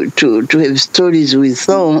used to have stories with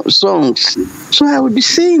songs. So I would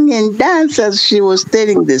sing and dance as she was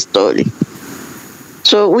telling the story.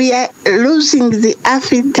 So we are losing the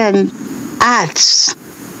African arts.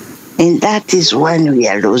 And that is one we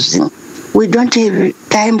are losing. We don't have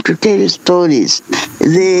time to tell stories.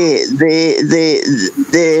 The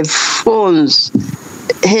phones,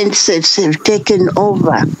 handsets have taken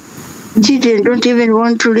over. Children don't even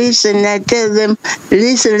want to listen. I tell them,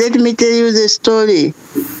 listen, let me tell you the story.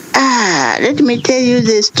 Let me tell you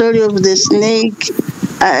the story of the snake,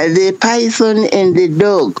 the python, and the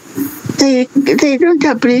dog. They don't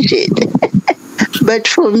appreciate it. But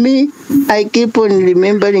for me, I keep on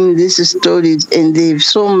remembering these stories, and they have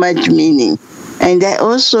so much meaning. And I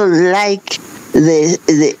also like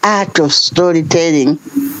the art of storytelling.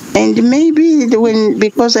 And maybe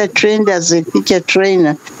because I trained as a teacher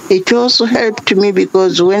trainer, it also helped me,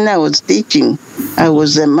 because when I was teaching, I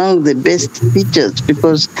was among the best teachers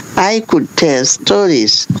because I could tell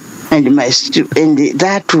stories. And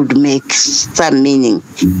that would make some meaning.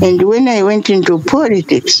 And when I went into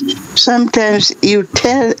politics, sometimes you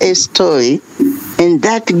tell a story, and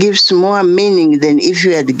that gives more meaning than if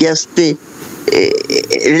you had just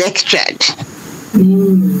lectured.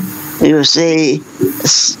 You say,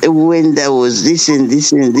 when there was this and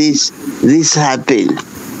this and this happened.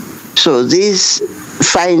 So this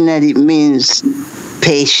finally means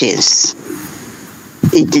patience.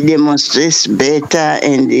 It demonstrates better,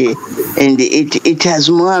 and it has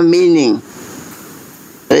more meaning.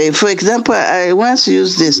 For example, I once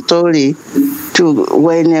used the story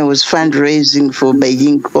when I was fundraising for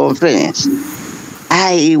Beijing conference.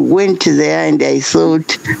 I went there and I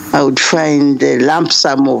thought I would find a lump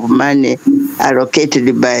sum of money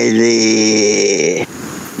allocated by the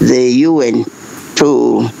UN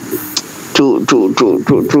to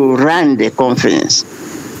run the conference.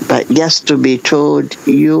 But just to be told,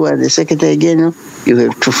 you are the Secretary General, you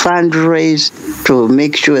have to fundraise to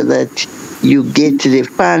make sure that you get the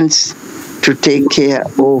funds to take care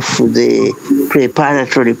of the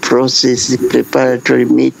preparatory process, the preparatory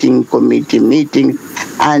committee meeting,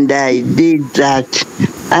 and I did that.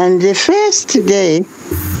 And the first day,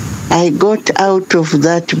 I got out of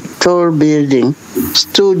that tall building,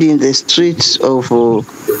 stood in the streets of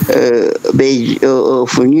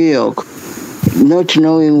New York, not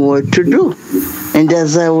knowing what to do. And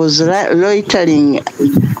as I was loitering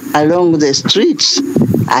along the streets,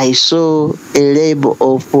 I saw a label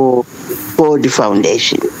of Ford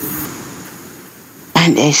Foundation.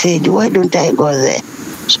 And I said, why don't I go there?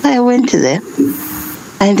 So I went there.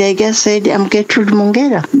 And I just said, I'm Gertrude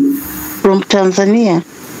Mongella from Tanzania.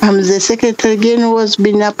 I'm the secretary again who has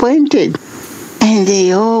been appointed. And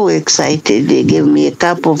they all were excited. They gave me a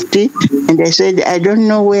cup of tea. And I said, I don't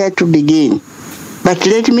know where to begin. But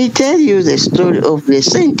let me tell you the story of the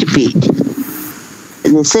centipede.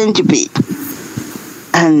 The centipede.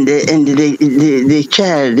 And the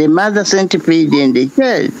child, the mother centipede and the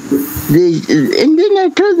child. And then I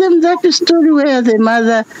told them that story where the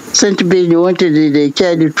mother centipede wanted the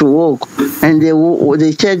child to walk, and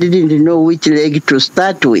the child didn't know which leg to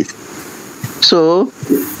start with. So,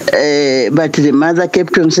 but the mother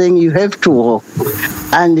kept on saying, you have to walk.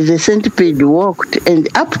 And the centipede walked, and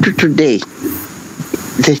up to today,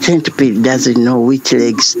 the centipede doesn't know which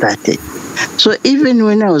leg started. So even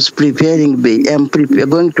when I was preparing, I'm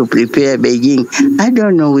going to prepare Beijing, I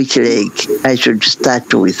don't know which leg I should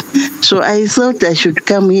start with. So I thought I should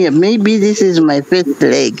come here. Maybe this is my first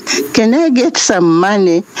leg. Can I get some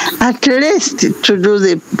money at least to do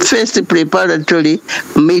the first preparatory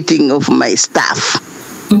meeting of my staff?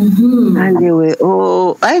 Mm-hmm. And they were,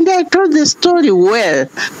 and I told the story well,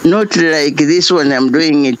 not like this one, I'm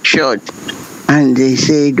doing it short. And they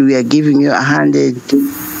said, we are giving you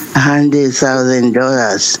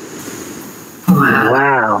 $100,000.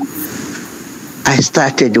 Wow. I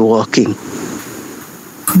started walking.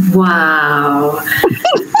 Wow.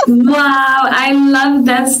 Wow, I love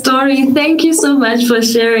that story. Thank you so much for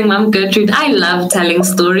sharing, Mom Gertrude. I love telling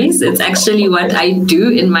stories. It's actually what I do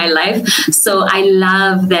in my life. So I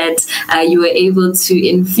love that you were able to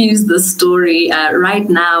infuse the story right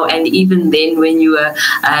now, and even then when you were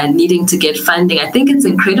needing to get funding. I think it's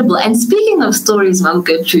incredible. And speaking of stories, Mom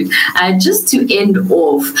Gertrude, just to end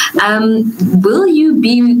off, will you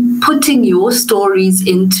be putting your stories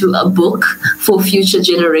into a book for future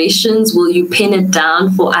generations? Will you pen it down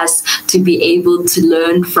for us to be able to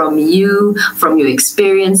learn from you, from your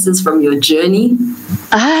experiences, from your journey?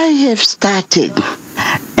 I have started,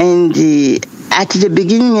 and at the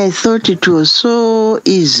beginning I thought it was so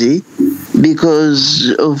easy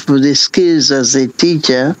because of the skills as a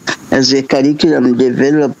teacher, as a curriculum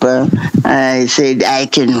developer. I said I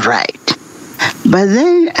can write. But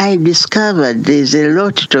then I discovered there's a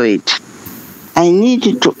lot to it. I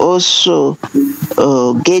needed to also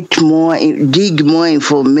dig more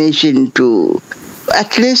information to,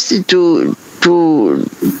 at least to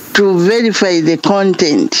verify the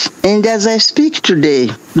content. And as I speak today,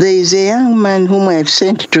 there is a young man whom I have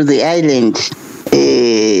sent to the island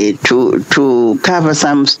to cover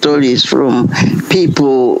some stories from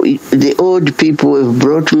people. The old people have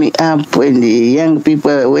brought me up, and the young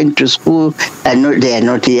people I went to school, they are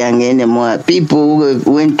not young anymore. People who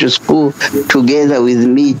went to school together with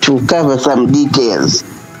me to cover some details.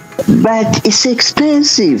 But it's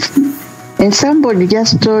expensive. And somebody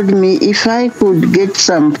just told me if I could get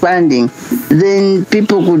some funding, then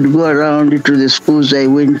people could go around to the schools I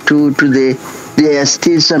went to there are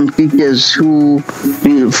still some teachers who,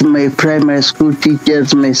 my primary school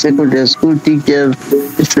teachers, my secondary school teachers,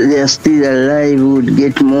 they are still alive, who would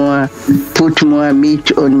put more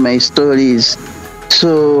meat on my stories.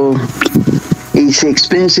 So it's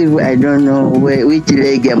expensive. I don't know which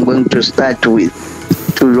leg I'm going to start with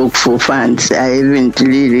to look for funds. I haven't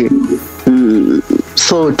really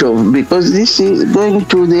thought of, because this is going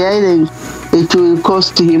to the island. It will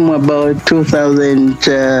cost him about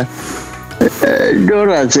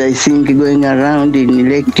 $2,000, I think, going around in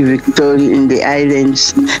Lake Victoria, in the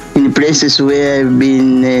islands, in places where I've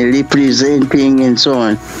been representing and so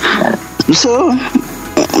on. So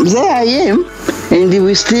there I am, and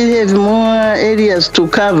we still have more areas to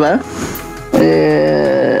cover.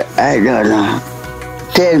 I don't know.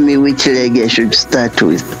 Tell me which leg I should start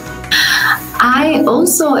with. I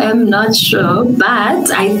also am not sure,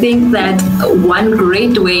 but I think that one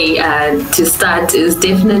great way to start is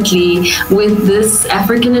definitely with this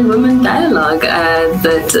African and Women dialogue,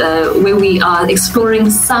 where we are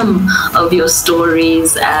exploring some of your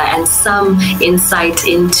stories and some insight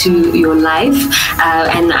into your life.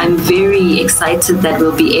 And I'm very excited that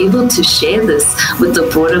we'll be able to share this with the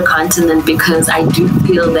broader continent, because I do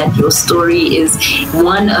feel that your story is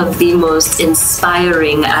one of the most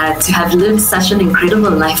inspiring, to have lived such such an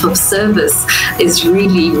incredible life of service is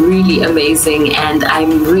really, really amazing. And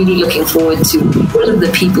I'm really looking forward to all of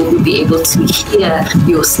the people who'll be able to hear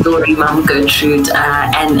your story, Mom Gertrude,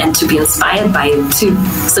 and to be inspired by it too.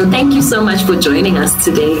 So thank you so much for joining us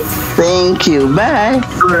today. Thank you. Bye.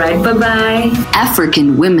 All right. Bye-bye.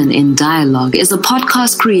 African Women in Dialogue is a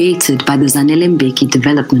podcast created by the Zanele Mbeki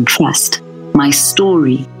Development Trust. My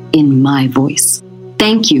story in my voice.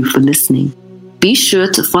 Thank you for listening. Be sure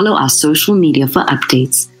to follow our social media for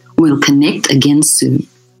updates. We'll connect again soon.